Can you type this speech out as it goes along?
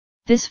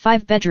This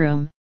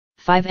 5-bedroom,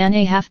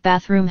 5.5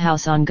 bathroom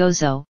house on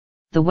Gozo,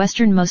 the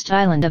westernmost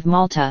island of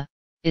Malta,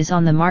 is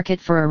on the market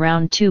for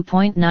around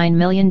 $2.9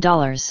 million.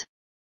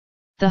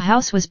 The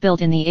house was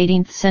built in the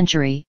 18th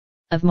century,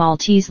 of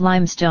Maltese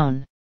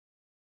limestone.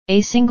 A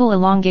single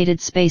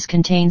elongated space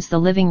contains the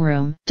living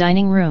room,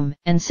 dining room,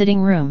 and sitting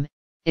room,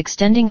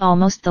 extending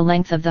almost the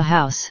length of the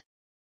house.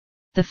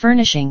 The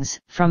furnishings,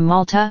 from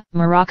Malta,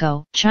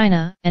 Morocco,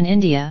 China, and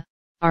India,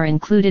 are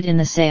included in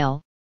the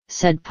sale,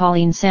 said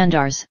Pauline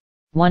Sandars,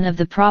 one of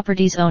the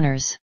property's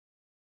owners.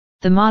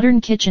 The modern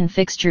kitchen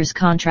fixtures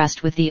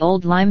contrast with the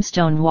old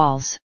limestone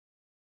walls.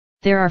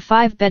 There are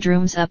 5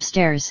 bedrooms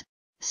upstairs,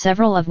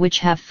 several of which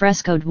have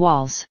frescoed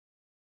walls.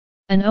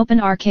 An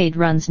open arcade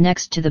runs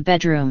next to the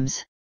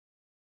bedrooms.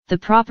 The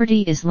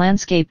property is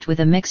landscaped with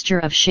a mixture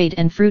of shade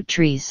and fruit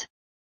trees.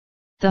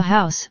 The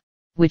house,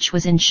 which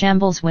was in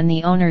shambles when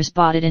the owners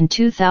bought it in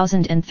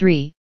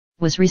 2003,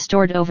 was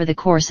restored over the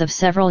course of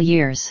several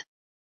years.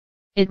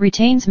 It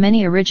retains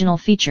many original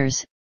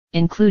features,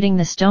 including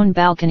the stone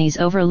balconies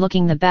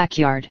overlooking the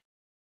backyard.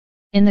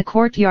 In the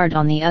courtyard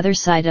on the other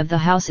side of the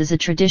house is a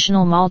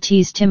traditional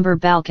Maltese timber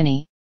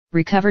balcony,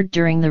 recovered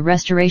during the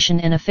restoration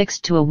and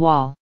affixed to a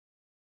wall.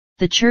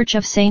 The Church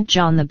of St.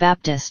 John the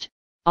Baptist,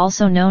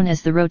 also known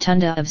as the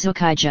Rotunda of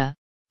Zukaija,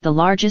 the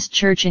largest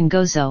church in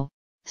Gozo,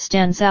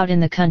 stands out in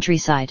the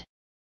countryside.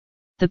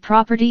 The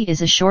property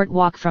is a short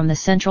walk from the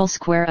central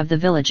square of the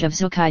village of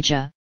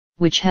Zukaija,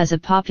 which has a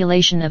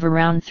population of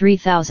around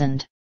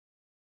 3,000.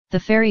 The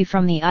ferry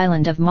from the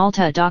island of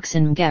Malta docks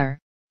in Mgere,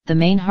 the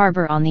main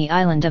harbour on the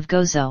island of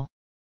Gozo.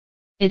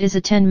 It is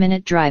a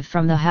 10-minute drive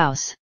from the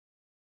house.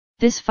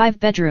 This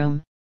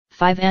 5-bedroom,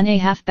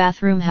 5.5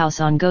 bathroom house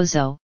on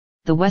Gozo,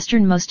 the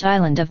westernmost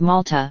island of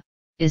Malta,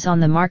 is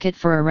on the market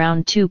for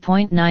around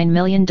 $2.9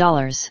 million.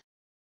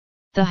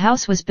 The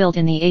house was built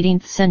in the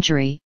 18th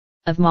century,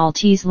 of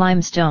Maltese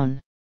limestone.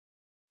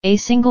 A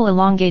single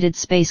elongated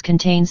space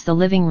contains the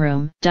living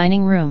room,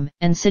 dining room,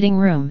 and sitting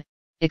room,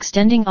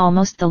 extending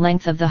almost the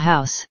length of the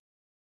house.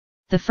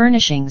 The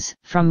furnishings,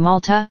 from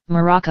Malta,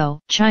 Morocco,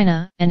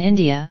 China, and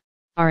India,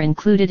 are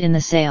included in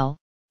the sale,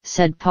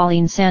 said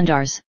Pauline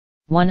Sandars,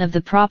 one of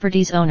the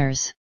property's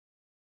owners.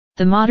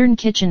 The modern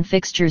kitchen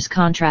fixtures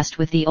contrast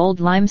with the old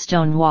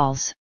limestone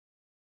walls.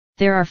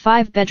 There are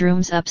 5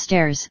 bedrooms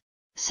upstairs,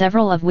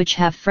 several of which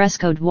have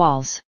frescoed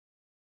walls.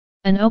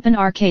 An open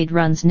arcade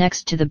runs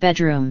next to the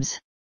bedrooms.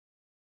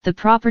 The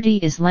property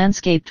is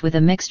landscaped with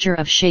a mixture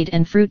of shade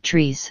and fruit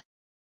trees.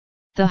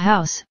 The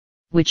house,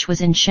 which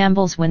was in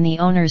shambles when the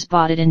owners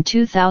bought it in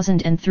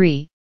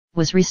 2003,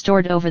 was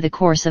restored over the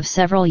course of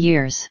several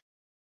years.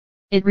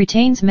 It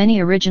retains many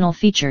original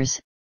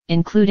features,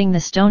 including the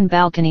stone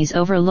balconies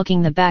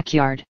overlooking the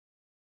backyard.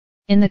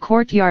 In the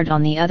courtyard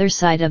on the other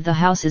side of the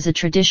house is a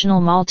traditional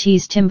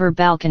Maltese timber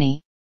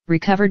balcony,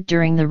 recovered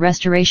during the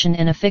restoration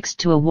and affixed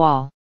to a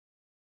wall.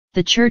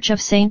 The Church of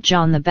St.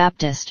 John the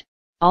Baptist,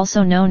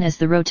 also known as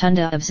the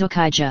Rotunda of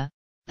Zukaija,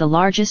 the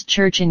largest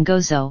church in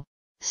Gozo,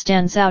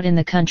 stands out in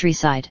the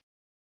countryside.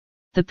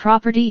 The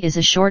property is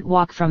a short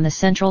walk from the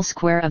central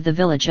square of the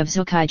village of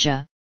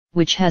Zukaija,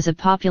 which has a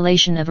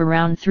population of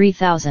around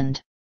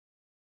 3,000.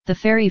 The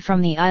ferry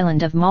from the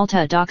island of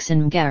Malta docks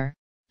in Mgere,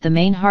 the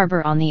main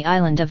harbour on the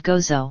island of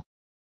Gozo.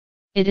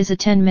 It is a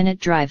 10-minute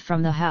drive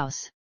from the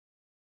house.